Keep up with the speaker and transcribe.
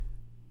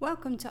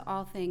Welcome to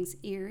All Things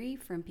Erie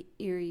from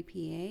Erie,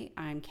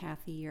 PA. I'm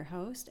Kathy, your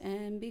host,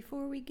 and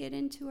before we get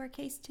into our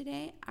case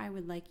today, I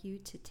would like you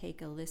to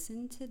take a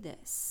listen to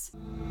this.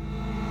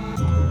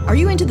 Are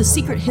you into the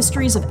secret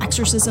histories of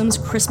exorcisms,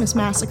 Christmas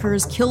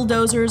massacres,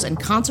 killdozers, and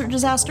concert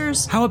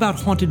disasters? How about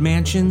haunted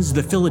mansions,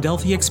 the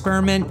Philadelphia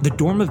experiment, the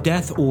Dorm of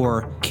Death,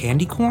 or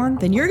candy corn?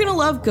 Then you're gonna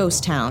love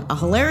Ghost Town, a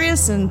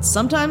hilarious and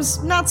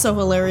sometimes not so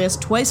hilarious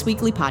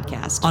twice-weekly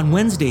podcast. On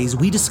Wednesdays,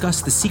 we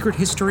discuss the secret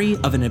history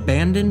of an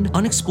abandoned,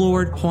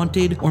 unexplored,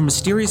 haunted, or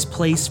mysterious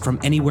place from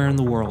anywhere in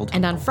the world.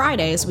 And on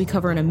Fridays, we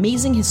cover an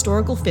amazing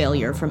historical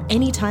failure from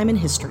any time in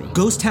history.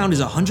 Ghost Town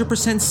is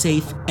 100%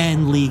 safe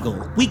and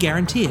legal. We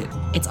guarantee it.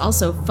 It's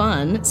also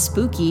fun,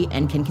 spooky,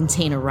 and can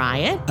contain a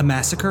riot, a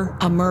massacre,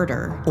 a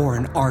murder, or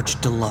an arch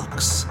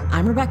deluxe.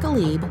 I'm Rebecca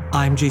Lieb.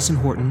 I'm Jason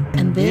Horton.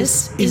 And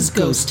this is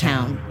Ghost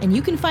Town. And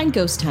you can find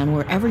Ghost Town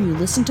wherever you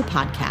listen to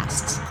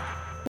podcasts.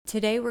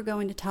 Today we're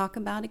going to talk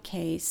about a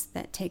case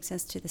that takes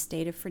us to the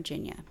state of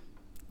Virginia.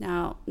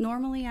 Now,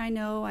 normally I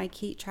know I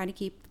try to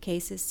keep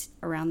cases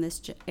around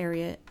this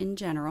area in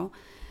general.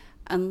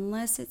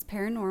 Unless it's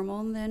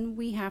paranormal, then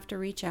we have to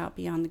reach out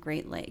beyond the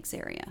Great Lakes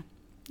area.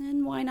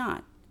 And why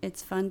not?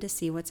 It's fun to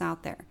see what's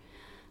out there.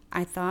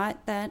 I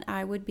thought that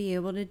I would be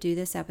able to do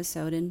this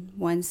episode in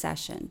one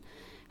session.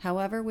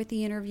 However, with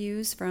the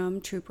interviews from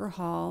Trooper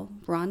Hall,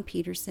 Ron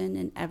Peterson,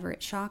 and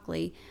Everett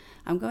Shockley,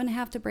 I'm going to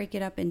have to break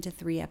it up into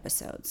 3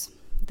 episodes.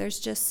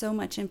 There's just so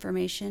much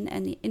information,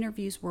 and the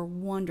interviews were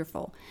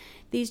wonderful.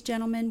 These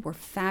gentlemen were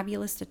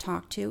fabulous to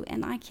talk to,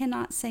 and I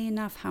cannot say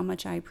enough how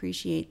much I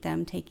appreciate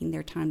them taking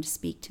their time to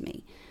speak to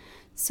me.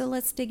 So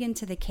let's dig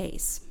into the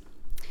case.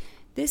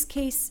 This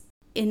case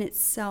in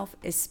itself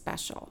is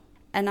special,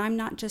 and I'm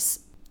not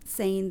just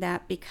saying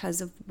that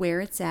because of where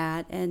it's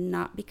at and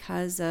not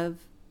because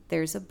of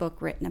there's a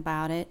book written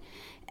about it,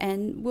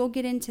 and we'll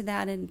get into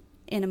that in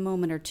a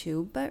moment or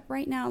two, but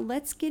right now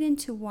let's get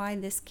into why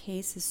this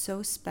case is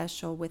so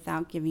special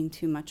without giving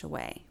too much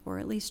away, or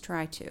at least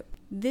try to.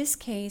 This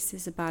case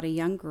is about a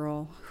young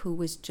girl who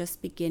was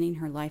just beginning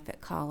her life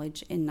at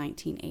college in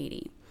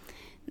 1980.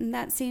 And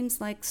that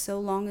seems like so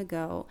long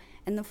ago,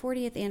 and the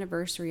 40th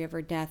anniversary of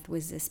her death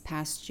was this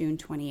past June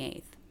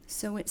 28th.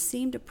 So it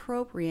seemed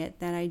appropriate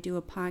that I do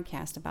a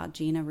podcast about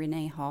Gina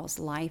Renee Hall's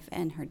life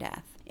and her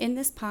death. In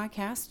this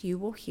podcast, you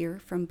will hear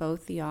from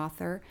both the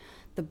author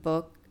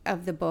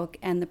of the book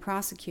and the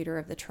prosecutor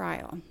of the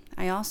trial.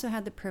 I also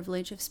had the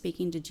privilege of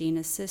speaking to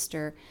Gina's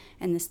sister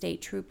and the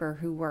state trooper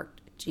who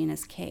worked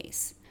Gina's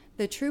case.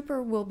 The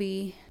trooper will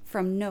be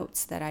from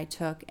notes that I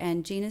took,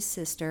 and Gina's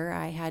sister,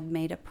 I had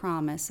made a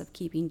promise of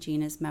keeping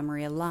Gina's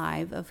memory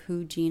alive of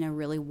who Gina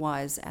really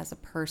was as a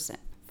person.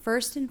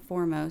 First and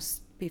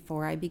foremost,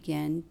 before I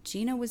begin,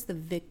 Gina was the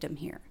victim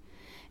here.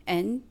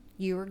 And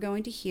you are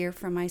going to hear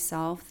from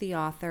myself, the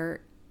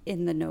author,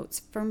 in the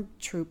notes from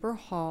Trooper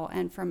Hall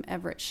and from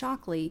Everett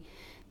Shockley,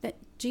 that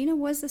Gina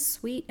was a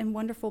sweet and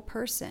wonderful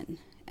person,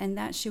 and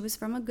that she was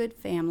from a good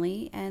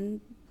family,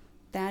 and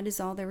that is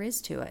all there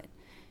is to it.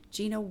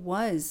 Gina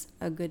was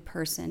a good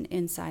person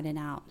inside and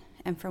out,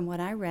 and from what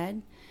I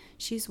read,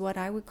 she's what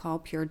I would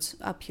call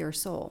a pure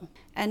soul.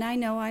 And I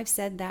know I've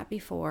said that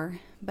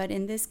before, but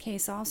in this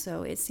case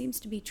also, it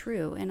seems to be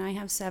true, and I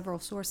have several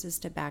sources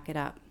to back it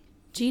up.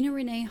 Gina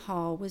Renee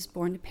Hall was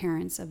born to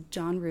parents of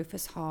John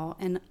Rufus Hall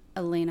and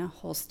Elena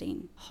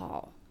Holstein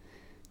Hall.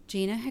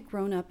 Gina had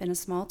grown up in a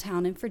small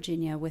town in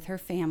Virginia with her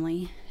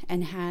family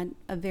and had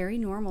a very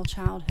normal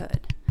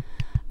childhood.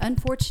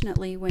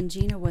 Unfortunately, when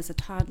Gina was a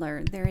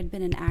toddler, there had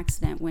been an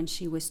accident when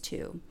she was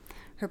 2.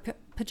 Her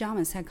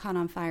pajamas had caught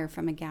on fire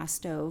from a gas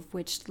stove,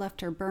 which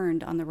left her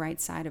burned on the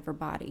right side of her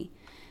body.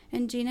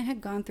 And Gina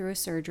had gone through a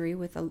surgery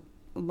with a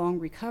long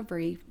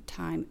recovery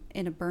time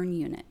in a burn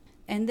unit.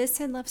 And this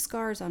had left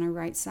scars on her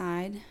right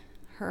side,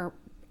 her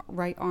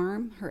right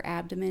arm, her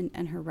abdomen,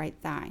 and her right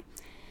thigh.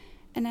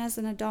 And as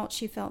an adult,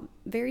 she felt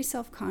very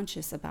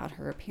self-conscious about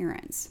her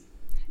appearance.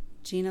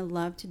 Gina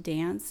loved to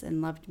dance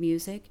and loved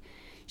music.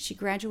 She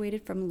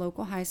graduated from a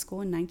local high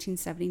school in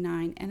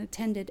 1979 and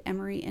attended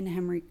Emory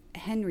and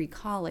Henry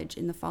College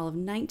in the fall of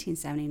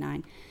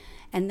 1979,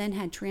 and then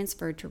had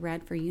transferred to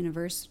Radford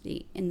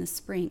University in the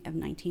spring of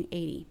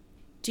 1980.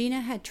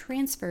 Gina had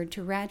transferred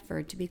to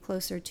Radford to be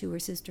closer to her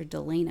sister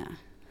Delana,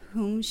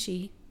 whom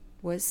she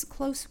was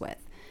close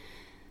with.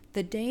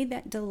 The day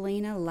that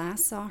Delana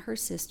last saw her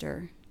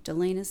sister,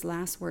 Delana's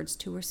last words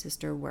to her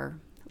sister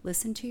were,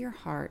 "Listen to your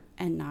heart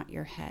and not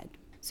your head."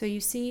 So you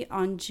see,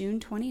 on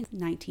June 20,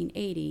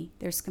 1980,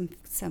 there's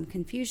some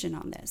confusion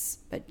on this,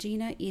 but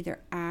Gina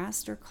either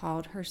asked or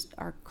called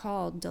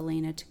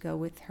Delana to go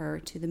with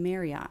her to the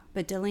Marriott,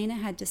 but Delana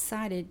had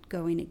decided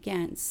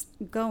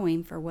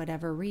going for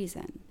whatever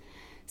reason.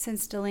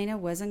 Since Delana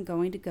wasn't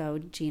going to go,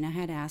 Gina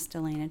had asked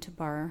Delana to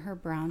borrow her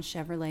brown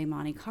Chevrolet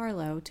Monte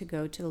Carlo to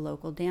go to the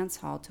local dance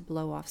hall to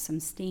blow off some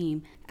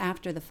steam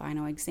after the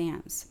final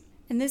exams.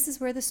 And this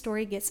is where the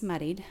story gets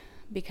muddied,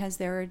 because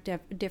there are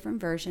different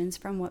versions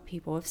from what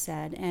people have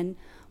said and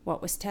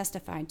what was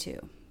testified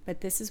to.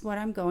 but this is what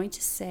I'm going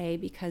to say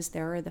because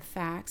there are the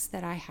facts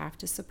that I have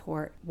to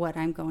support what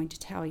I'm going to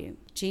tell you.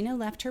 Gina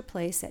left her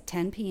place at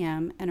 10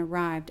 p.m. and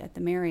arrived at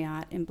the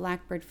Marriott in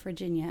Blackbird,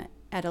 Virginia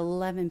at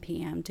 11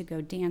 p.m. to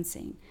go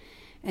dancing.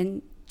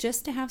 And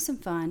just to have some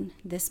fun,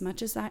 this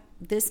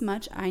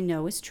much I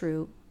know is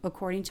true,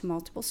 according to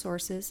multiple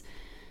sources: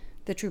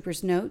 the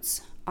trooper's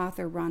notes,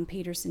 author Ron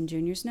Peterson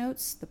Jr.'s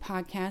notes, the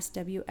podcast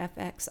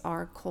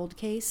WFXR Cold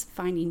Case,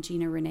 Finding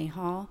Gina Renee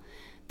Hall,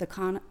 the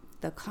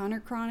Connor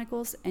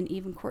Chronicles, and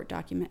even court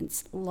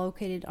documents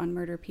located on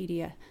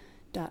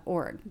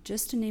murderpedia.org,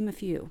 just to name a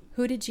few.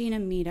 Who did Gina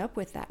meet up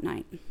with that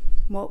night?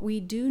 What we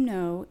do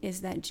know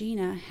is that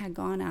Gina had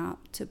gone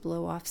out to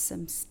blow off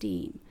some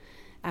steam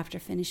after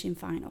finishing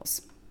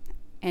finals.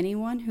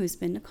 Anyone who's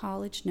been to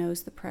college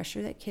knows the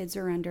pressure that kids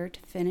are under to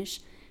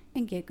finish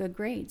and get good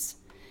grades.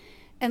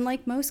 And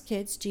like most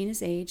kids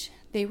Gina's age,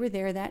 they were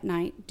there that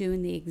night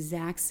doing the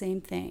exact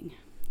same thing.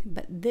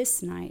 But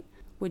this night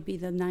would be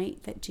the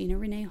night that Gina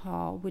Renee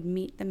Hall would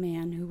meet the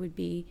man who would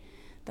be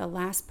the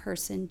last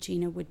person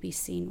Gina would be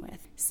seen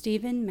with,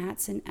 Stephen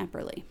Matson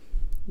Epperly.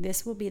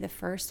 This will be the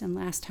first and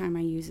last time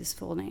I use his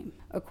full name.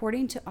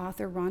 According to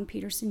author Ron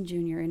Peterson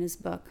Jr. in his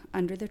book,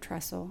 Under the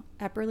Trestle,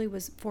 Epperly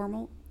was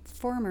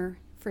former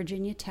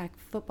Virginia Tech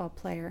football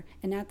player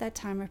and at that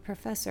time a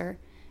professor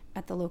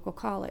at the local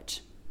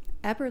college.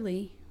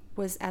 Epperly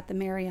was at the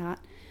Marriott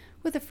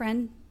with a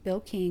friend, Bill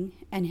King,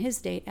 and his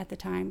date at the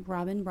time,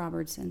 Robin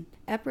Robertson.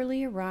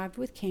 Epperly arrived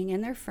with King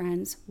and their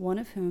friends, one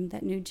of whom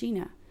that knew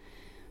Gina.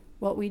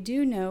 What we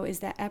do know is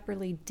that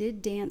Epperly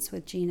did dance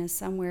with Gina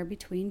somewhere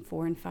between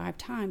 4 and 5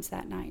 times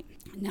that night.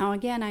 Now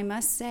again, I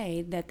must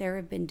say that there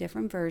have been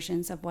different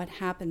versions of what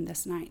happened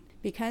this night.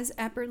 Because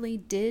Epperly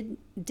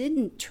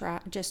didn't try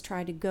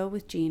to go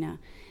with Gina,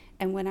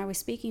 and when I was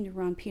speaking to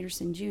Ron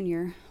Peterson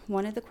Jr.,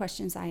 one of the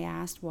questions I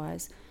asked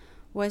was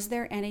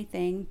there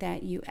anything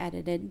that you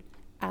edited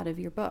out of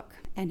your book?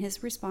 And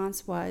his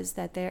response was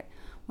that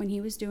when he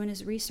was doing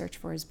his research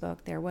for his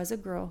book, there was a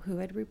girl who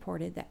had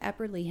reported that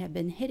Epperly had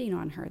been hitting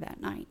on her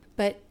that night,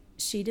 but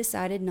she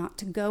decided not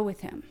to go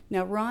with him.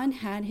 Now, Ron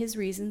had his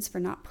reasons for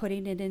not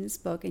putting it in his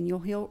book, and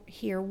you'll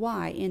hear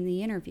why in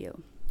the interview.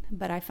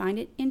 But I find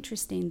it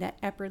interesting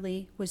that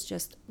Epperly was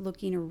just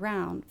looking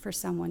around for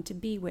someone to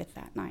be with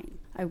that night.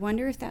 I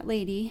wonder if that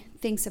lady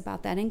thinks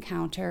about that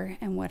encounter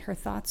and what her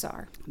thoughts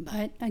are.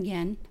 But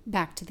again,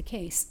 back to the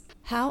case.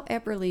 How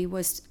Epperly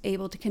was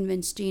able to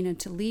convince Gina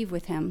to leave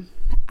with him,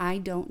 I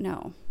don't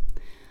know.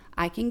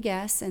 I can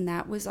guess, and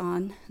that was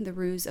on the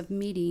ruse of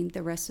meeting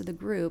the rest of the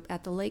group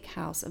at the lake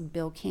house of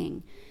Bill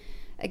King.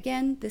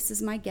 Again, this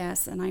is my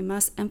guess, and I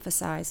must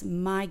emphasize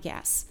my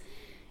guess.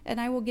 And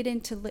I will get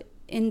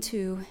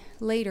into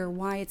later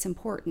why it's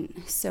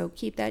important, so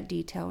keep that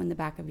detail in the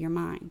back of your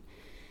mind.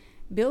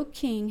 Bill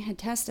King had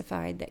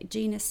testified that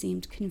Gina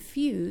seemed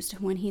confused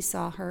when he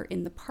saw her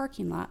in the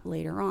parking lot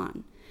later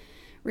on.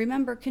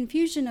 Remember,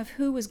 confusion of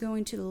who was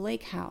going to the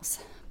lake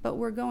house, but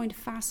we're going to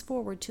fast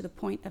forward to the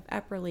point of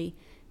Epperly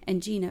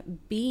and Gina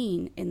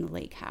being in the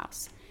lake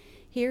house.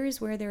 Here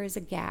is where there is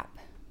a gap,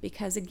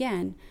 because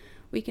again,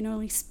 we can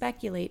only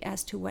speculate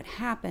as to what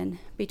happened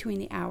between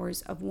the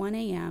hours of 1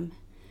 a.m.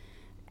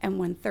 and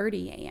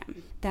 1:30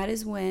 a.m. That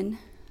is when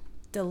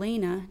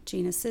Delana,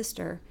 Gina's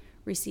sister,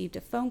 received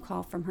a phone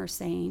call from her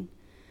saying,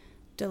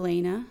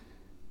 Delana,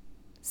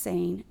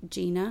 saying,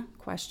 Gina,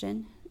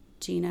 question,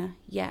 Gina,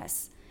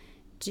 yes.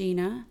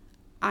 Gina,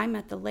 I'm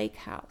at the lake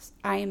house.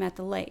 I am at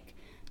the lake.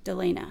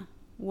 Delana,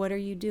 what are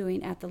you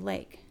doing at the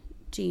lake?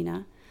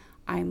 Gina,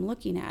 I am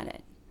looking at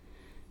it.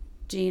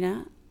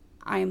 Gina,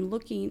 I am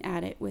looking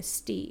at it with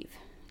Steve.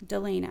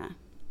 Delana,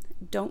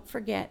 don't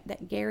forget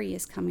that Gary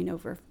is coming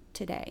over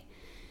today.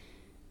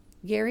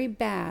 Gary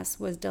Bass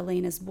was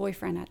Delana's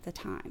boyfriend at the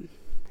time.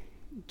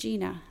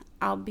 Gina,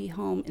 I'll be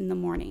home in the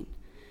morning.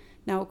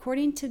 Now,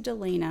 according to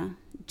Delana,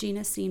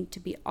 Gina seemed to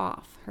be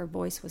off. Her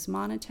voice was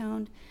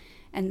monotoned,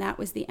 and that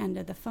was the end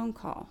of the phone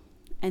call.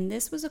 And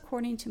this was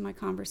according to my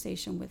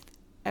conversation with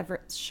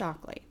Everett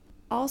Shockley.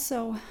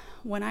 Also,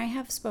 when I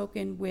have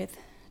spoken with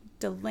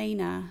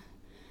Delana,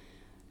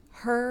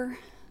 her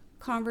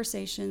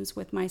conversations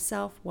with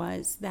myself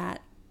was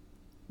that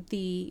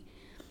the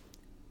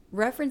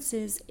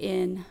references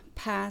in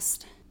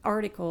past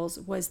articles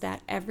was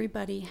that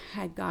everybody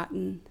had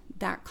gotten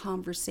that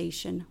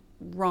conversation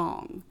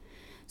wrong.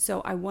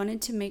 So I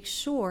wanted to make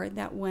sure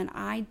that when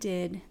I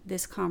did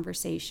this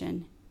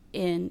conversation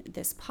in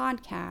this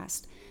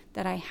podcast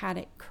that I had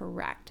it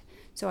correct.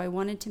 So I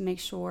wanted to make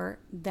sure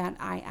that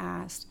I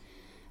asked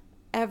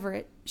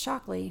Everett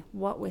Shockley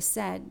what was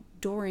said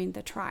during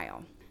the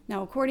trial.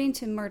 Now, according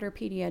to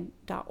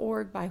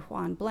murderpedia.org by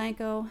Juan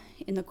Blanco,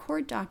 in the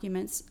court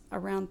documents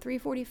around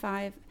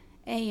 3:45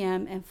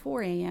 a.m. and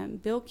 4 a.m.,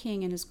 Bill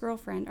King and his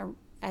girlfriend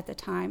at the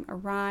time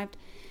arrived,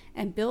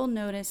 and Bill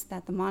noticed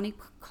that the Monte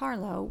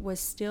Carlo was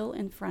still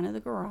in front of the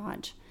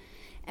garage,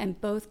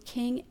 and both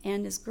King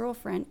and his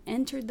girlfriend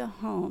entered the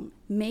home,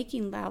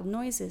 making loud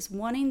noises,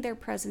 wanting their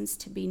presence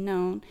to be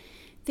known,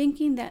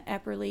 thinking that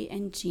Epperly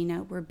and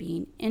Gina were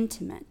being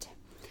intimate.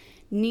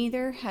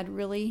 Neither had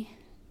really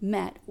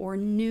met or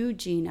knew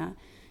Gina,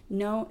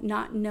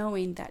 not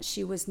knowing that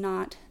she was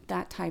not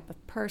that type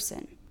of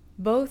person.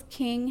 Both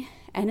King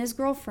and his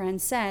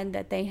girlfriend said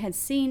that they had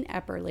seen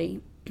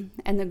Epperly,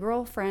 and the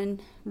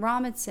girlfriend,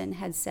 Robinson,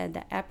 had said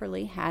that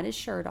Epperly had his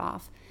shirt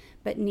off,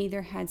 but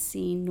neither had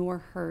seen nor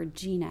heard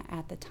Gina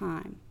at the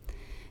time.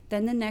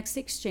 Then the next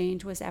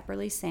exchange was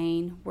Epperly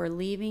saying, "We're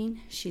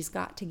leaving, she's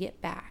got to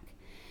get back."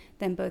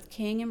 Then both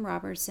King and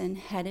Robertson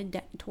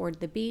headed toward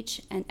the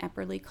beach, and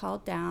Epperly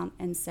called down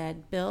and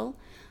said, "Bill,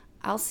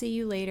 I'll see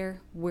you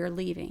later, we're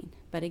leaving."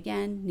 But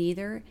again,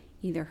 neither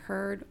either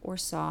heard or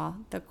saw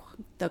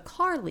the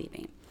car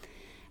leaving.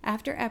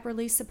 After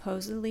Epperly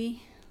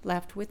supposedly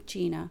left with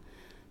Gina,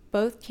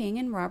 both King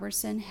and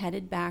Robertson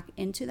headed back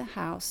into the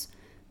house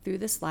through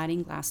the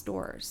sliding glass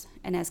doors.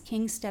 And as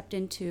King stepped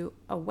into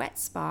a wet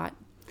spot,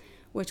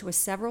 which was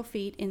several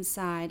feet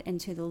inside and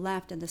to the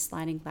left of the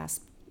sliding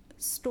glass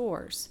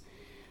doors.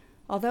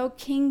 Although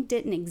King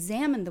didn't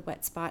examine the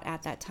wet spot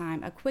at that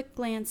time, a quick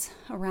glance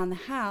around the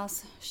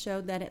house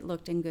showed that it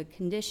looked in good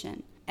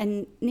condition.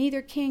 And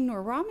neither King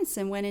nor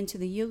Robinson went into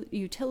the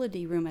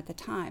utility room at the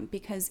time,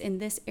 because in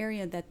this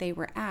area that they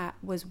were at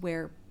was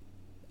where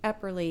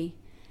Epperly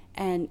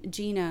and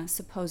Gina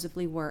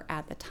supposedly were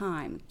at the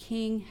time.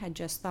 King had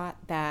just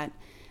thought that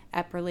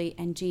Epperly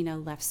and Gina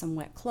left some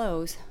wet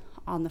clothes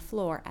on the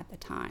floor at the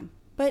time.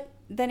 But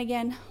then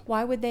again,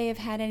 why would they have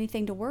had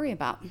anything to worry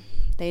about?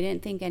 They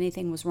didn't think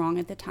anything was wrong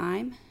at the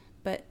time,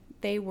 but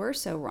they were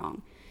so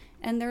wrong,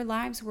 and their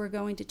lives were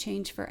going to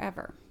change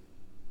forever.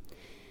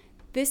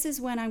 This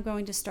is when I'm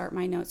going to start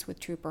my notes with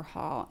Trooper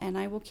Hall, and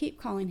I will keep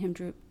calling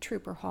him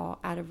Trooper Hall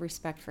out of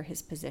respect for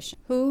his position,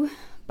 who,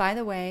 by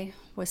the way,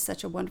 was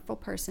such a wonderful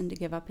person to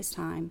give up his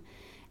time.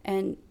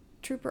 And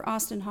Trooper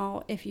Austin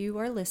Hall, if you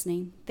are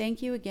listening,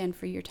 thank you again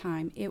for your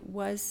time. It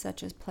was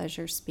such a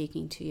pleasure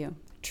speaking to you.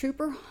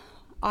 Trooper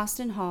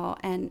Austin Hall,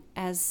 and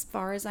as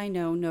far as I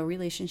know, no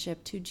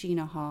relationship to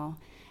Gina Hall,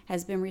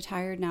 has been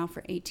retired now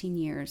for 18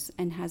 years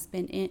and has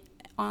been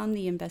on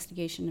the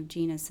investigation of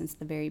Gina since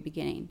the very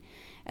beginning.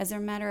 As a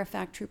matter of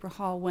fact, Trooper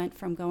Hall went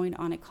from going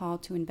on a call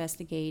to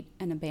investigate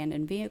an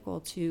abandoned vehicle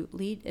to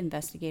lead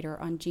investigator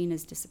on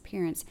Gina's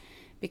disappearance,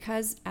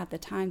 because at the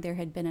time there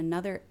had been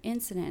another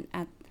incident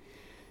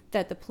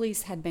that the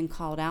police had been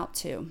called out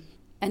to.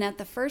 And at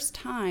the first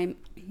time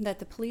that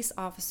the police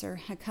officer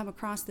had come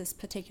across this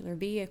particular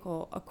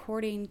vehicle,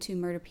 according to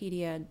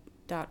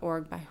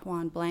Murderpedia.org by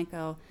Juan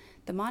Blanco,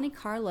 the Monte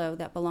Carlo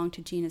that belonged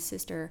to Gina's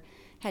sister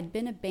had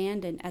been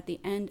abandoned at the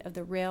end of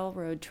the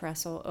railroad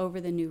trestle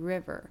over the New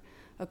River.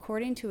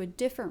 According to a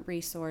different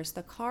resource,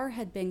 the car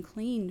had been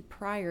cleaned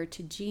prior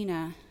to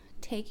Gina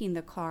taking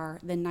the car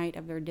the night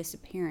of their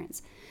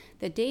disappearance.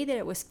 The day that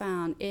it was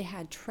found, it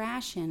had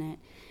trash in it,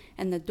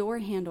 and the door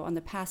handle on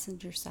the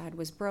passenger side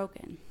was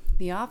broken.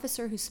 The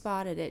officer who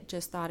spotted it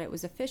just thought it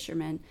was a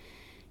fisherman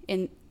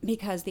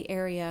because the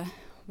area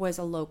was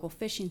a local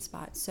fishing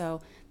spot.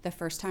 So the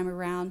first time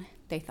around,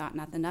 they thought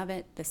nothing of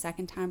it. The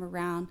second time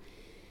around,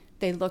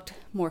 they looked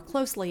more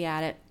closely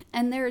at it.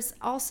 And there's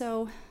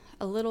also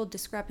a little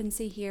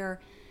discrepancy here.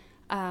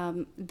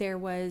 There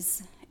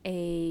was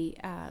a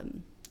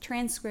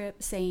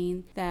transcript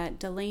saying that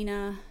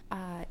Delana,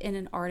 in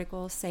an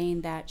article,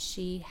 saying that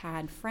she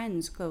had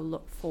friends go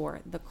look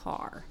for the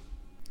car.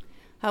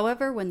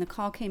 However, when the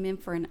call came in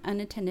for an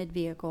unattended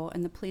vehicle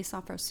and the police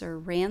officer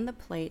ran the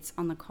plates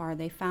on the car,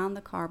 they found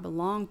the car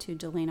belonged to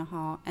Delana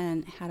Hall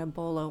and had a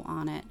bolo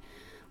on it,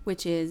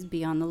 which is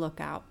be on the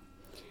lookout.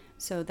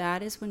 So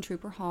that is when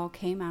Trooper Hall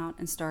came out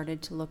and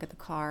started to look at the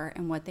car,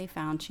 and what they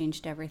found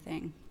changed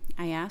everything.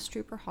 I asked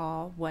Trooper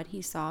Hall what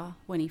he saw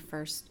when he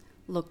first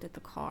looked at the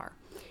car.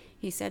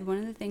 He said one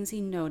of the things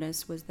he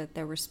noticed was that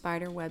there were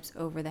spider webs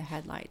over the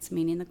headlights,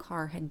 meaning the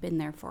car had been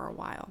there for a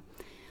while.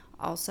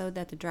 Also,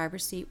 that the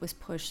driver's seat was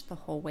pushed the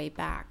whole way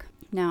back.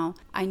 Now,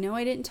 I know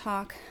I didn't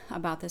talk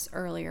about this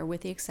earlier,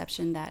 with the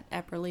exception that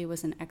Epperly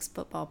was an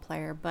ex-football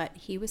player, but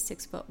he was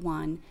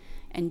 6'1",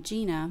 and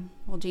Gina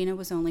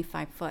was only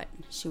 5 foot.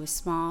 She was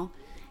small,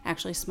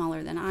 actually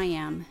smaller than I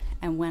am,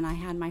 and when I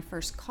had my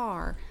first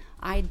car,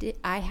 I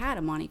had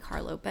a Monte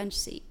Carlo bench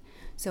seat.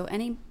 So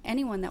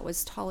anyone that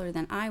was taller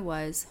than I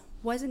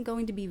wasn't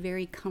going to be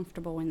very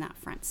comfortable in that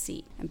front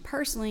seat. And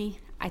personally,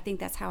 I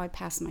think that's how I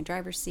passed my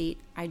driver's seat.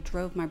 I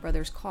drove my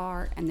brother's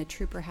car, and the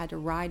trooper had to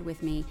ride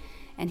with me,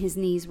 and his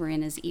knees were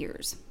in his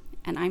ears.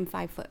 And I'm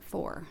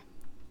 5'4".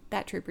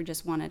 That trooper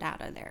just wanted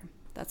out of there.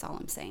 That's all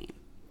I'm saying.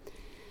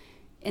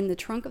 In the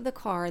trunk of the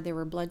car, there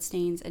were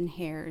bloodstains and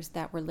hairs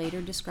that were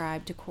later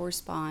described to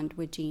correspond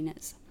with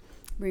Gina's.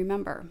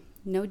 Remember,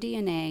 no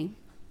DNA.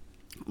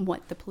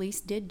 What the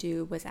police did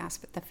do was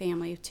ask the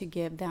family to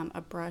give them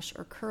a brush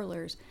or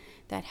curlers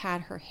that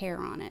had her hair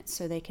on it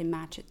so they can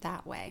match it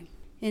that way.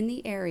 In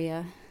the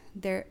area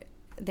there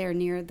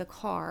near the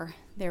car,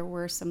 there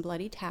were some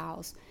bloody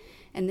towels,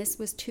 and this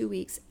was 2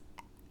 weeks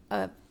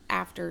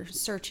after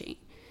searching.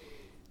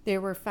 There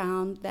were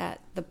found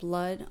that the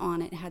blood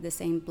on it had the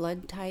same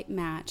blood type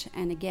match,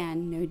 and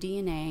again, no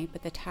DNA,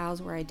 but the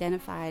towels were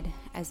identified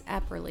as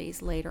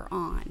Epperly's later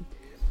on.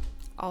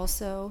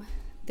 Also,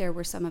 there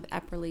were some of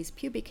Epperly's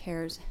pubic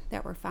hairs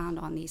that were found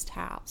on these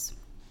towels.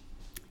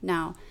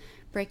 Now,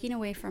 breaking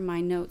away from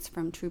my notes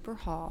from Trooper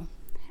Hall,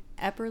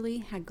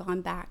 Epperly had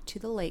gone back to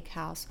the lake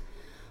house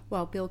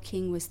while Bill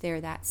King was there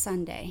that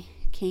Sunday.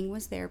 King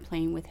was there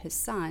playing with his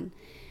son,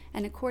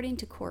 and according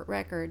to court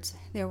records,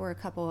 there were a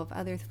couple of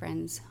other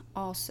friends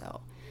also.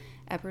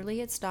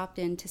 Epperly had stopped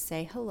in to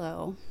say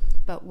hello,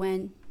 but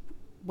went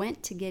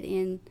to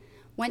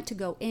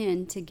go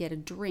in to get a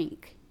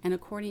drink, and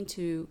according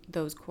to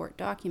those court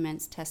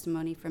documents,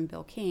 testimony from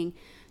Bill King,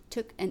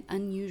 took an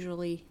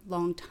unusually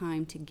long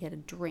time to get a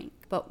drink.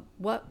 But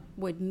what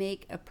would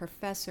make a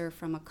professor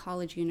from a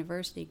college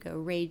university go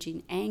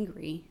raging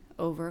angry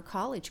over a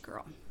college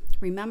girl?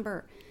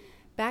 Remember,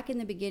 back in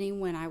the beginning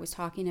when I was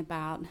talking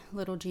about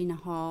little Gina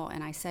Hall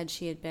and I said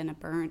she had been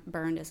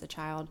burned as a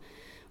child,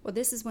 well,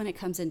 this is when it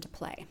comes into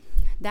play.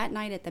 That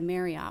night at the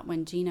Marriott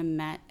when Gina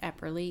met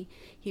Epperly,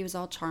 he was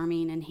all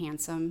charming and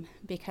handsome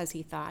because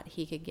he thought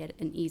he could get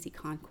an easy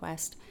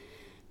conquest.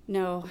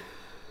 No,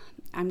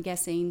 I'm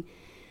guessing,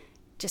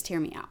 just hear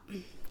me out.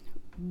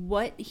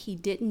 What he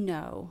didn't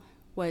know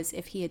was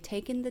if he had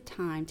taken the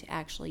time to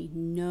actually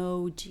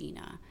know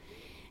Gina,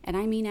 and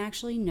I mean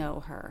actually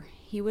know her,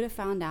 he would have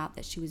found out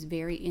that she was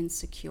very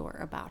insecure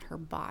about her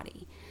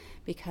body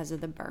because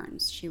of the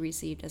burns she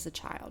received as a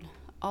child.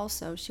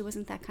 Also, she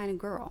wasn't that kind of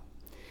girl.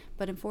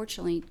 But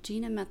unfortunately,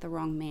 Gina met the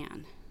wrong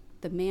man,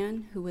 the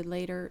man who would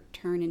later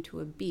turn into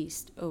a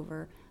beast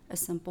over a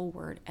simple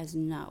word as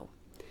no.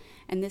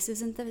 And this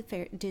isn't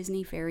the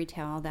Disney fairy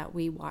tale that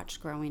we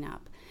watched growing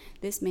up.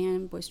 This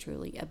man was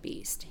truly a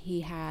beast.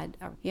 He had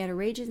a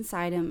rage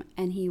inside him,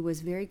 and he was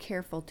very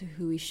careful to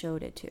who he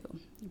showed it to.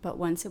 But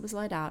once it was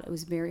let out, it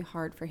was very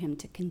hard for him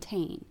to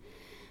contain.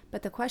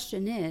 But the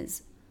question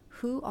is,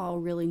 who all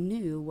really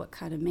knew what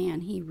kind of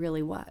man he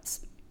really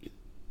was?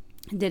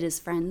 Did his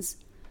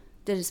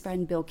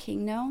friend Bill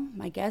King know?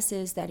 My guess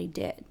is that he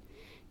did.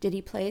 Did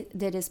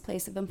his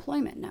place of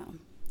employment know?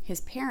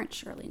 His parents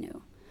surely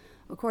knew.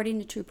 According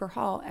to Trooper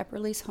Hall,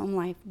 Epperly's home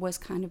life was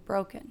kind of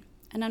broken.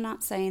 And I'm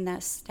not saying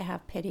this to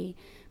have pity,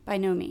 by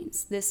no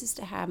means. This is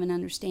to have an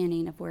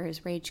understanding of where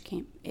his rage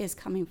is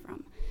coming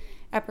from.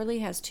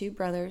 Epperly has 2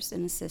 brothers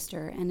and a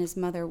sister, and his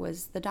mother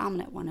was the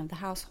dominant one of the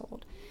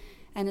household.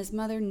 And his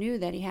mother knew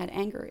that he had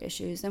anger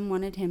issues and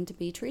wanted him to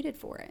be treated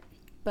for it.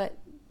 But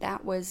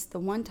that was the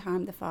one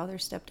time the father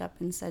stepped up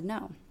and said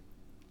no.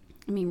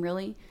 I mean,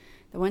 really?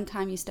 The one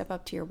time you step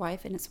up to your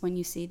wife and it's when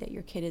you see that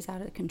your kid is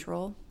out of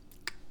control?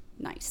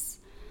 Nice.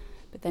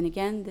 But then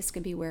again, this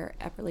could be where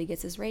Epperly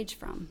gets his rage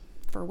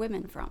for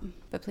women from.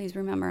 But please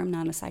remember, I'm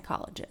not a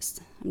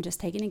psychologist. I'm just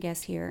taking a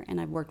guess here, and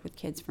I've worked with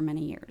kids for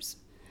many years.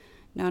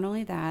 Not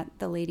only that,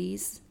 the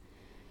ladies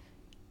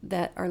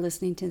that are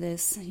listening to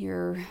this,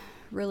 you're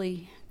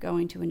really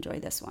going to enjoy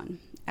this one.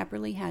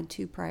 Epperly had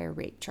 2 prior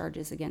rape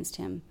charges against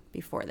him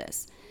before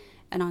this.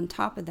 And on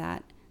top of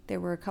that,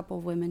 there were a couple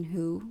of women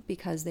who,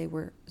 because they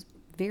were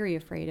very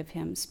afraid of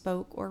him,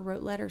 spoke or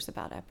wrote letters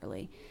about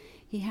Epperly.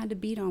 He had to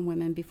beat on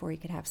women before he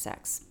could have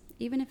sex,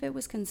 even if it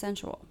was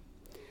consensual.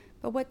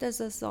 But what does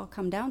this all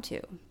come down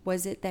to?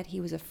 Was it that he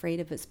was afraid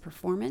of his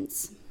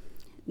performance?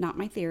 Not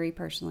my theory,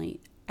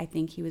 personally. I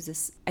think he was a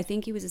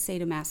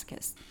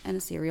sadomasochist and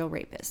a serial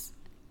rapist.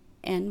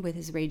 And with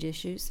his rage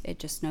issues, it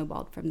just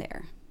snowballed from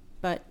there.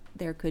 But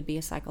there could be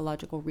a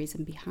psychological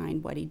reason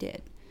behind what he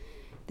did.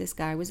 This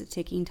guy was a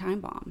ticking time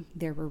bomb.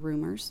 There were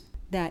rumors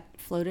that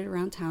floated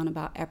around town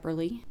about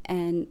Epperly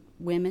and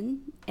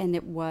women, and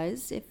it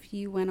was, if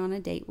you went on a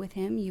date with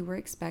him, you were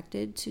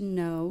expected to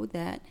know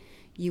that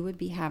you would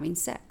be having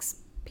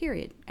sex.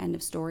 Period. End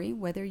of story,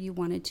 whether you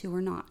wanted to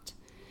or not.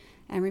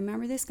 And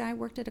remember, this guy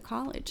worked at a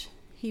college.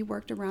 He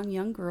worked around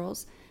young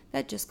girls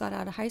that just got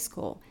out of high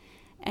school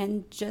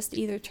and just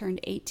either turned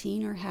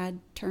 18 or had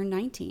turned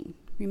 19.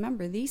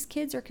 Remember, these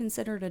kids are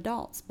considered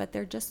adults, but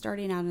they're just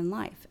starting out in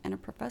life. And a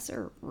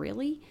professor,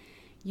 really?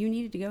 You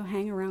needed to go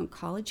hang around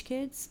college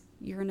kids?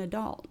 You're an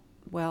adult.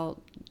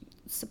 Well,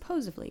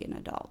 supposedly an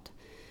adult.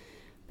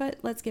 But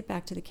let's get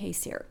back to the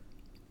case here.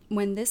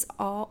 When this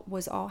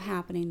was all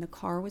happening, the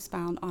car was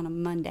found on a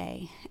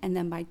Monday, and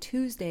then by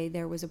Tuesday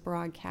there was a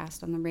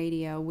broadcast on the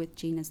radio with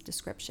Gina's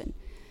description.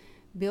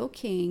 Bill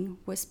King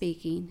was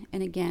speaking,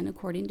 and again,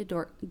 according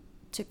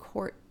to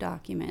court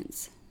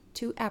documents,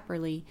 to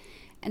Epperly,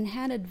 and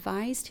had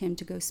advised him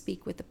to go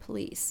speak with the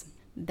police.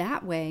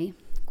 That way,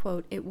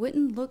 quote, it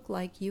wouldn't look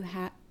like you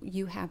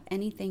have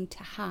anything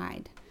to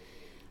hide.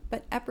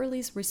 But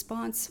Epperly's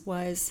response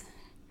was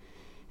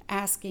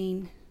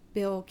asking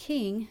Bill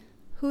King,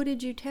 who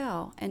did you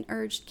tell? And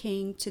urged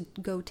King to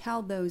go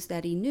tell those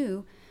that he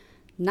knew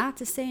not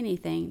to say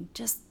anything,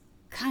 just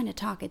kind of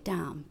talk it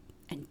down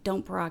and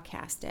don't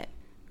broadcast it.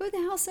 Who the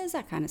hell says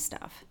that kind of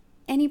stuff?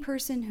 Any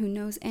person who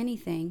knows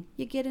anything,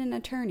 you get an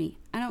attorney.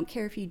 I don't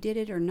care if you did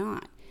it or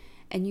not.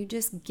 And you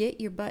just get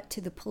your butt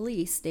to the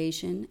police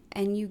station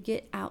and you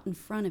get out in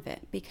front of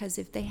it. Because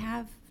if they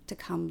have to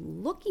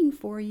come looking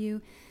for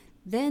you,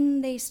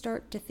 then they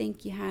start to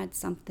think you had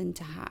something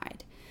to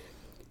hide.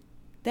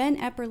 Then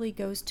Epperly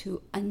goes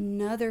to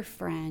another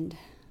friend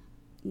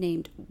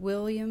named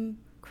William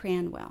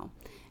Cranwell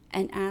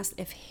and asked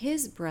if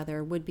his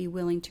brother would be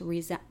willing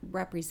to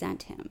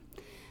represent him.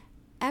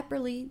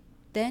 Epperly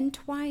then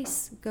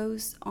twice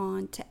goes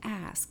on to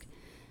ask,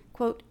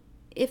 quote,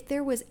 if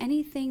there was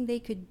anything they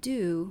could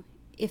do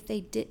if they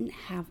didn't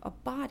have a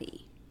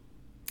body,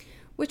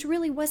 which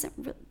really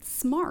wasn't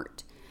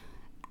smart.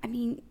 I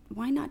mean,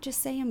 why not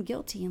just say I'm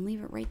guilty and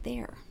leave it right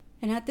there?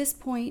 And at this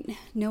point,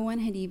 no one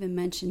had even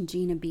mentioned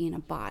Gina being a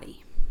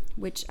body,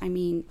 which, I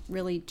mean,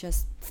 really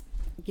just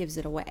gives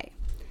it away.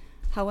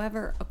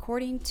 However,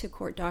 according to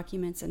court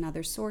documents and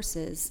other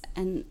sources,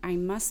 and I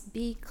must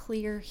be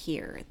clear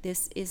here,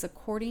 this is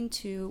according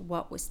to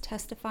what was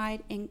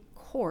testified in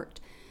court,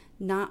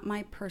 not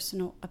my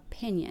personal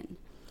opinion.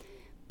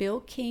 Bill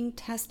King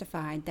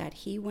testified that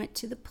he went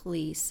to the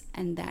police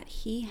and that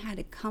he had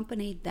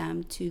accompanied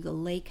them to the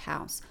lake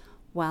house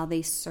while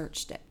they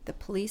searched it. The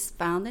police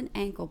found an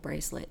ankle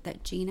bracelet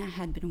that Gina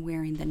had been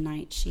wearing the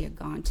night she had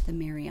gone to the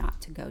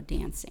Marriott to go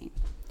dancing.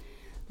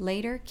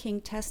 Later, King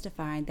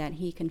testified that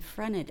he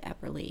confronted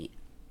Epperly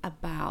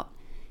about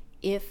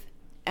if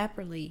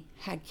Epperly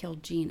had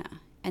killed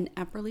Gina, and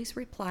Epperly's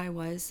reply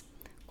was,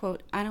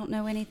 quote, I don't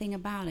know anything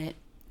about it,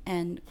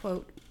 and,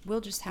 quote,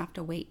 we'll just have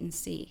to wait and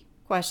see.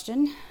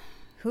 Question,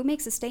 who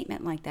makes a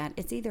statement like that?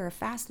 It's either a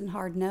fast and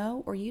hard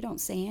no, or you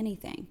don't say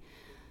anything.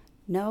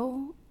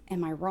 No,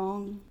 am I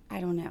wrong?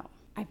 I don't know.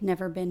 I've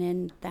never been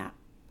in that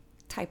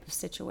type of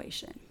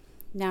situation.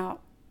 Now,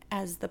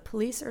 as the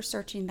police are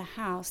searching the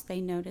house, they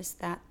notice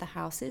that the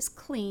house is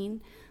clean,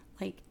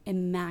 like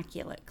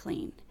immaculate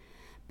clean.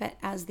 But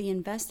as the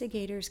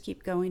investigators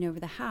keep going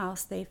over the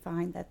house, they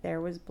find that there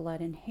was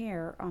blood and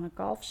hair on a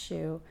golf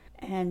shoe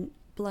and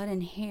blood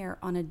and hair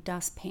on a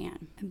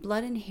dustpan, and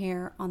blood and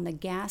hair on the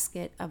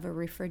gasket of a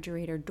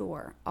refrigerator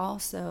door,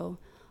 also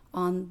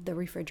on the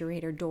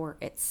refrigerator door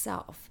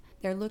itself.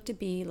 There looked to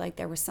be like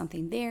there was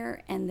something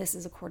there, and this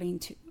is according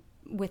to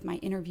with my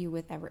interview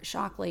with Everett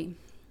Shockley.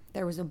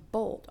 There was a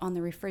bolt on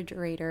the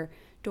refrigerator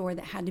door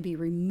that had to be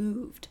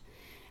removed,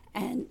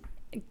 and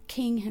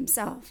King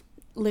himself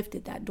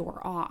lifted that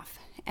door off,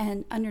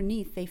 and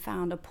underneath they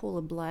found a pool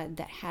of blood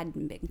that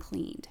hadn't been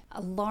cleaned. A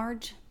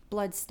large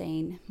blood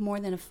stain, more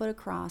than a foot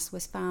across,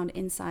 was found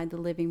inside the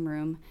living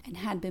room and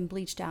had been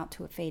bleached out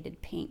to a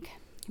faded pink.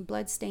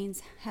 Blood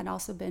stains had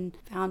also been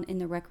found in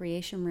the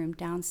recreation room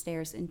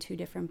downstairs in 2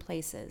 different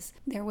places.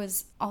 There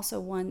was also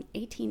one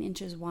 18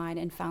 inches wide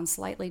and found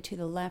slightly to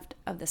the left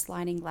of the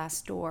sliding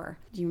glass door.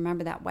 Do you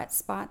remember that wet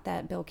spot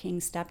that Bill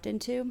King stepped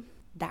into?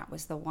 That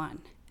was the one.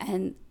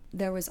 And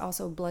there was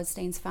also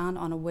bloodstains found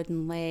on a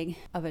wooden leg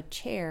of a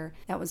chair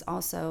that was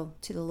also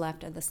to the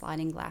left of the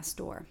sliding glass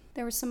door.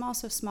 There were some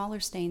also smaller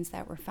stains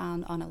that were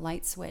found on a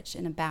light switch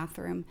in a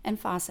bathroom and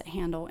faucet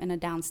handle in a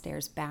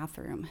downstairs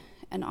bathroom,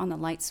 and on the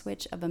light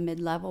switch of a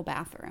mid-level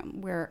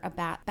bathroom where a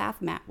bath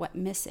mat went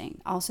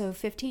missing. Also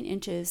 15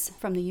 inches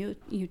from the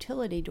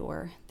utility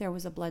door, there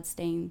was a blood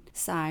stain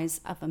size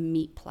of a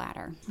meat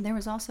platter. There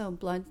was also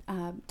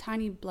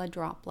tiny blood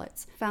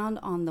droplets found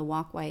on the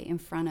walkway in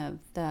front of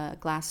the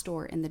glass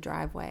door in the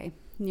driveway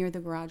near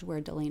the garage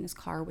where Delena's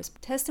car was.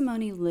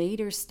 Testimony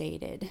later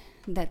stated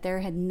that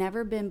there had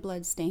never been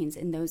blood stains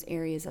in those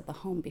areas of the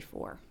home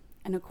before.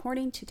 And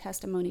according to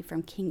testimony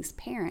from King's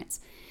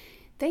parents,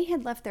 they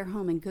had left their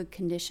home in good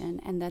condition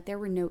and that there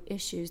were no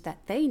issues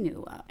that they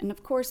knew of. And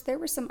of course, there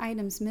were some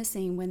items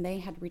missing when they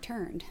had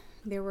returned.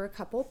 There were a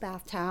couple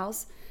bath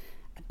towels,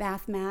 a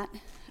bath mat,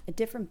 a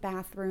different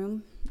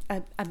bathroom,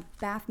 a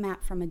bath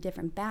mat from a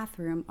different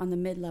bathroom on the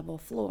mid-level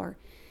floor,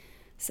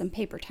 some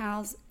paper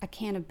towels, a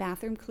can of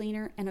bathroom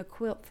cleaner, and a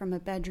quilt from a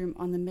bedroom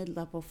on the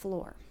mid-level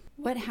floor.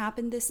 What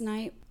happened this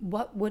night?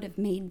 What would have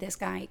made this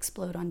guy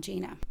explode on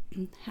Gina?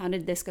 How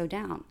did this go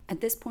down?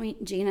 At this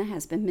point, Gina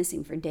has been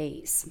missing for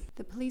days.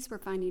 The police were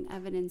finding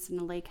evidence in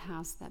a lake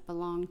house that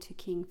belonged to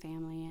King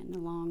family and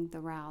along the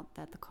route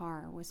that the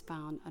car was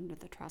found under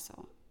the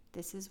trestle.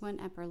 This is when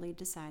Epperly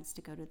decides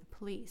to go to the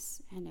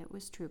police, and it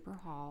was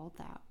Trooper Hall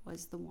that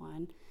was the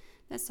one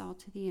that saw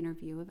to the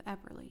interview of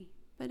Epperly.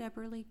 But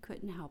Epperly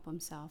couldn't help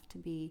himself to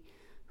be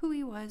who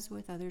he was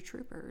with other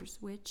troopers,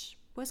 which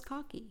was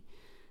cocky.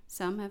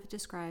 Some have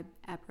described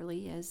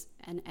Epperly as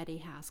an Eddie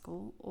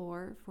Haskell,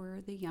 or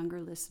for the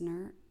younger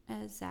listener,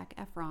 as Zac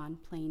Efron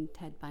playing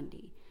Ted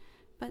Bundy.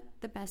 But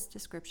the best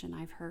description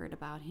I've heard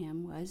about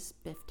him was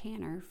Biff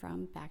Tanner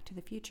from Back to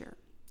the Future,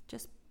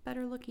 just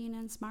better looking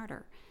and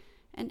smarter.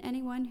 And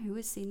anyone who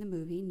has seen the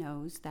movie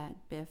knows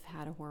that Biff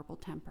had a horrible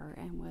temper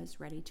and was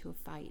ready to a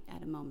fight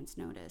at a moment's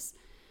notice.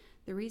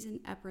 The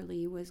reason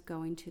Epperly was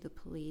going to the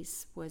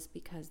police was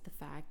because the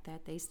fact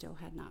that they still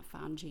had not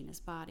found Gina's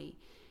body.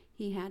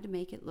 He had to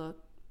make it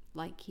look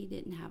like he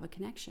didn't have a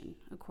connection,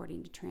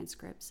 according to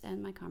transcripts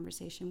and my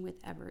conversation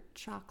with Everett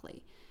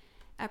Shockley.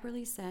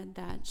 Epperly said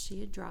that she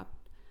had dropped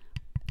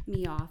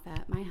me off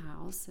at my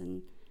house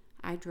and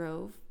I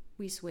drove,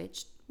 we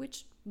switched,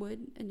 which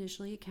would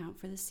initially account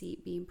for the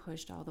seat being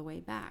pushed all the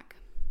way back.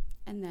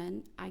 And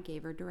then I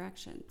gave her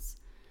directions,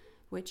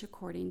 which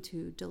according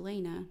to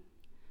Delana,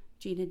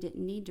 Gina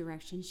didn't need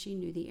directions. She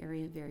knew the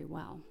area very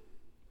well.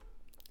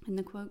 And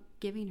the quote,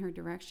 giving her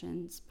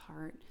directions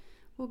part,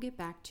 we'll get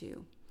back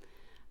to.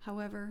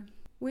 However,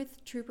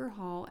 with Trooper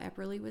Hall,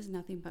 Epperly was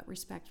nothing but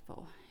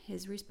respectful.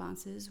 His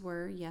responses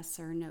were yes,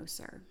 sir, no,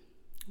 sir.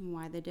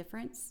 Why the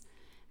difference?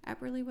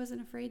 Epperly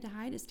wasn't afraid to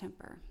hide his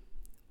temper.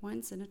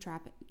 Once in a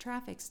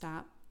traffic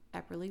stop,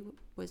 Epperly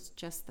was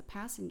just the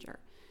passenger.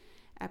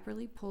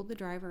 Epperly pulled the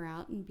driver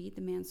out and beat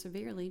the man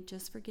severely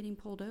just for getting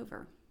pulled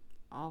over,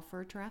 all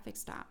for a traffic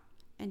stop.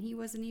 And he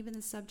wasn't even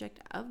the subject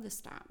of the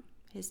stop.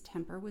 His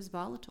temper was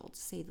volatile, to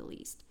say the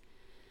least.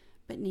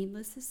 But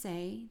needless to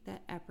say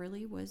that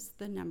Epperly was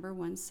the number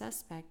one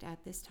suspect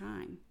at this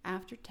time.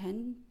 After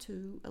 10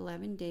 to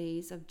 11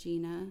 days of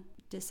Gina's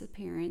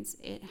disappearance,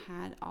 it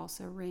had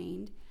also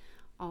rained.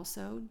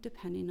 Also,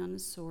 depending on the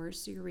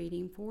source you're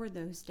reading for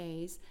those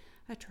days,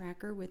 a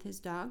tracker with his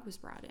dog was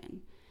brought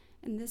in.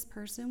 And this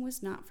person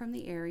was not from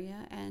the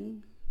area,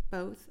 and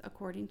both,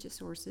 according to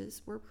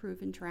sources, were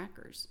proven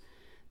trackers.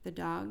 The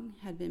dog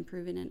had been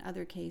proven in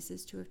other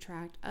cases to have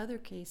tracked other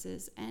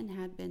cases and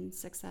had been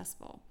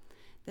successful.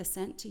 The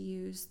scent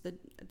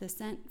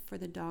for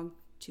the dog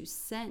to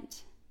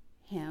scent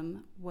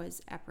him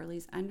was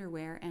Epperly's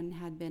underwear and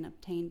had been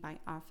obtained by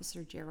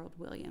Officer Gerald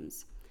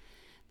Williams.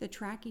 The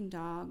tracking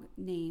dog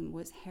name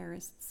was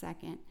Harris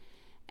II,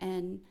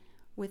 and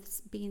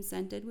with being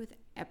scented with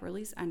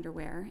Epperly's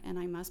underwear, and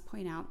I must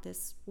point out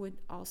this would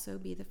also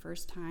be the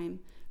first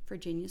time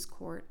Virginia's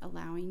court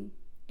allowing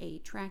a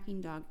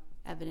tracking dog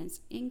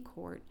evidence in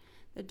court.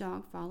 The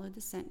dog followed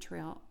the scent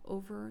trail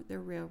over the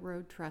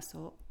railroad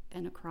trestle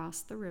and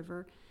across the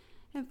river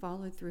and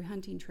followed through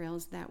hunting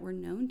trails that were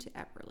known to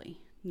Epperly,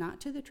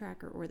 not to the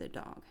tracker or the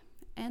dog.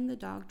 And the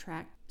dog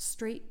tracked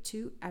straight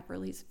to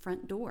Epperly's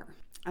front door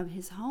of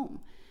his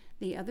home.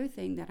 The other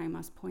thing that I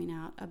must point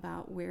out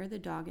about where the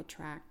dog had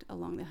tracked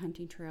along the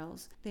hunting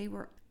trails, they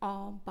were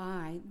all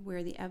by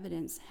where the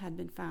evidence had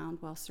been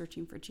found while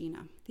searching for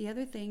Gina. The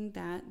other thing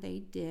that they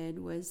did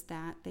was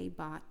that they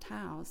bought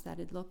towels that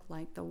had looked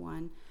like the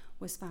one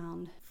was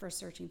found for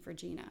searching for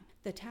Gina.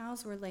 The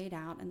towels were laid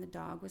out and the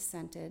dog was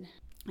scented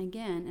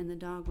again, and the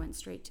dog went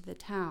straight to the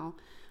towel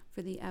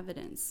for the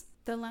evidence.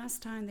 The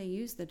last time they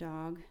used the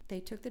dog, they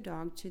took the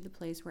dog to the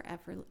place where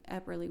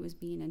Epperly was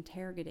being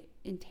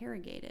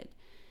interrogated.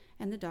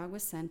 And the dog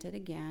was scented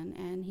again,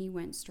 and he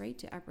went straight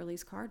to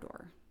Epperly's car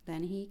door.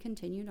 Then he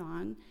continued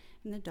on,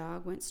 and the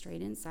dog went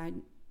straight inside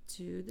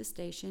to the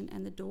station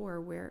and the door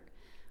where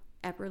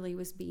Epperly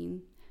was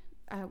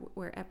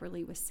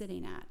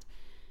sitting at.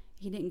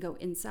 He didn't go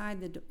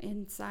inside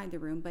the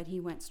room, but he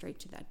went straight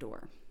to that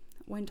door.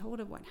 When told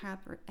of what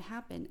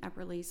happened,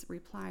 Epperly's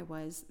reply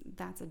was,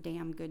 "That's a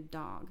damn good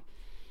dog."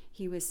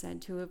 He was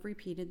said to have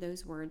repeated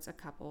those words a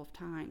couple of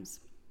times.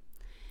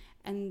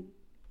 And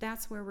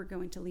that's where we're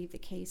going to leave the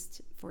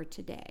case for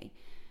today.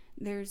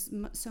 There's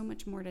so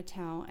much more to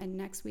tell, and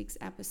next week's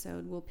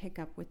episode will pick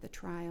up with the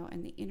trial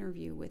and the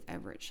interview with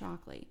Everett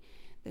Shockley.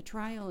 The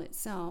trial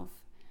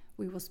itself,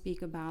 we will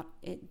speak about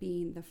it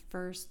being the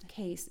first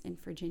case in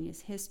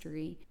Virginia's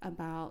history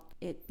about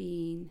it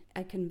being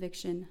a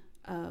conviction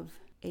of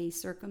a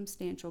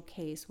circumstantial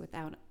case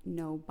without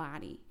no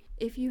body.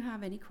 If you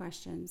have any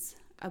questions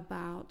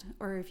about,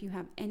 or if you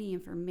have any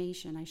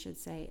information, I should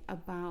say,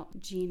 about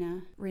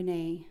Gina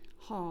Renee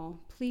Hall,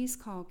 please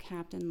call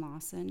Captain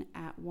Lawson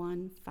at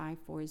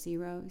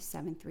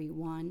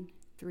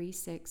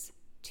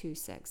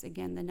 1-540-731-3626.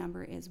 Again, the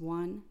number is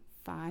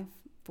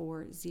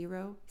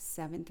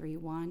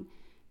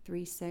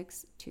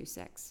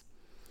 1-540-731-3626.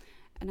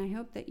 And I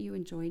hope that you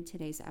enjoyed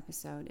today's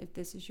episode. If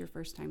this is your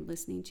first time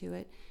listening to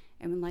it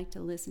and would like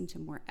to listen to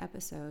more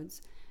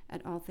episodes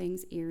at All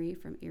Things Erie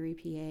from Erie,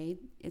 PA,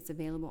 it's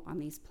available on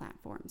these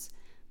platforms: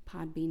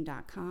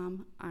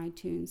 Podbean.com,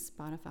 iTunes,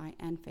 Spotify,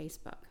 and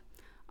Facebook.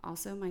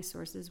 Also, my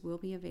sources will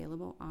be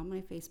available on my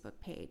Facebook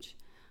page.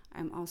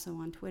 I'm also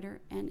on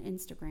Twitter and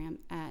Instagram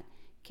at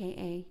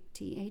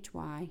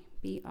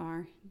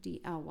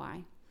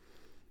KATHYBRDLY.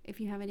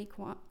 If you have any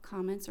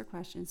comments or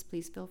questions,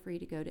 please feel free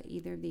to go to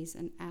either of these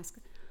and ask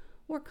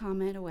or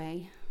comment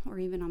away, or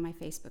even on my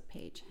Facebook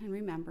page. And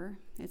remember,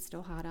 it's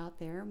still hot out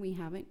there. We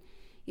haven't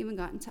even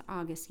gotten to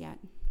August yet.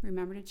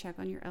 Remember to check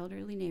on your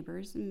elderly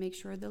neighbors and make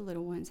sure the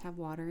little ones have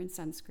water and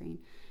sunscreen.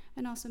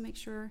 And also make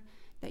sure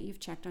that you've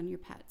checked on your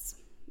pets.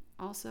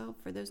 Also,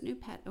 for those new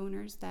pet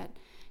owners that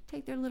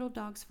take their little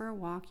dogs for a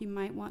walk, you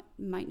might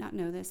not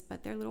know this,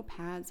 but their little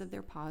pads of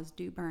their paws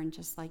do burn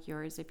just like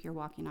yours if you're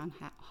walking on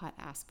hot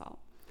asphalt.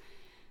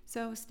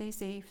 So stay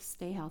safe,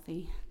 stay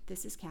healthy.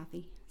 This is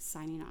Kathy,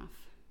 signing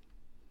off.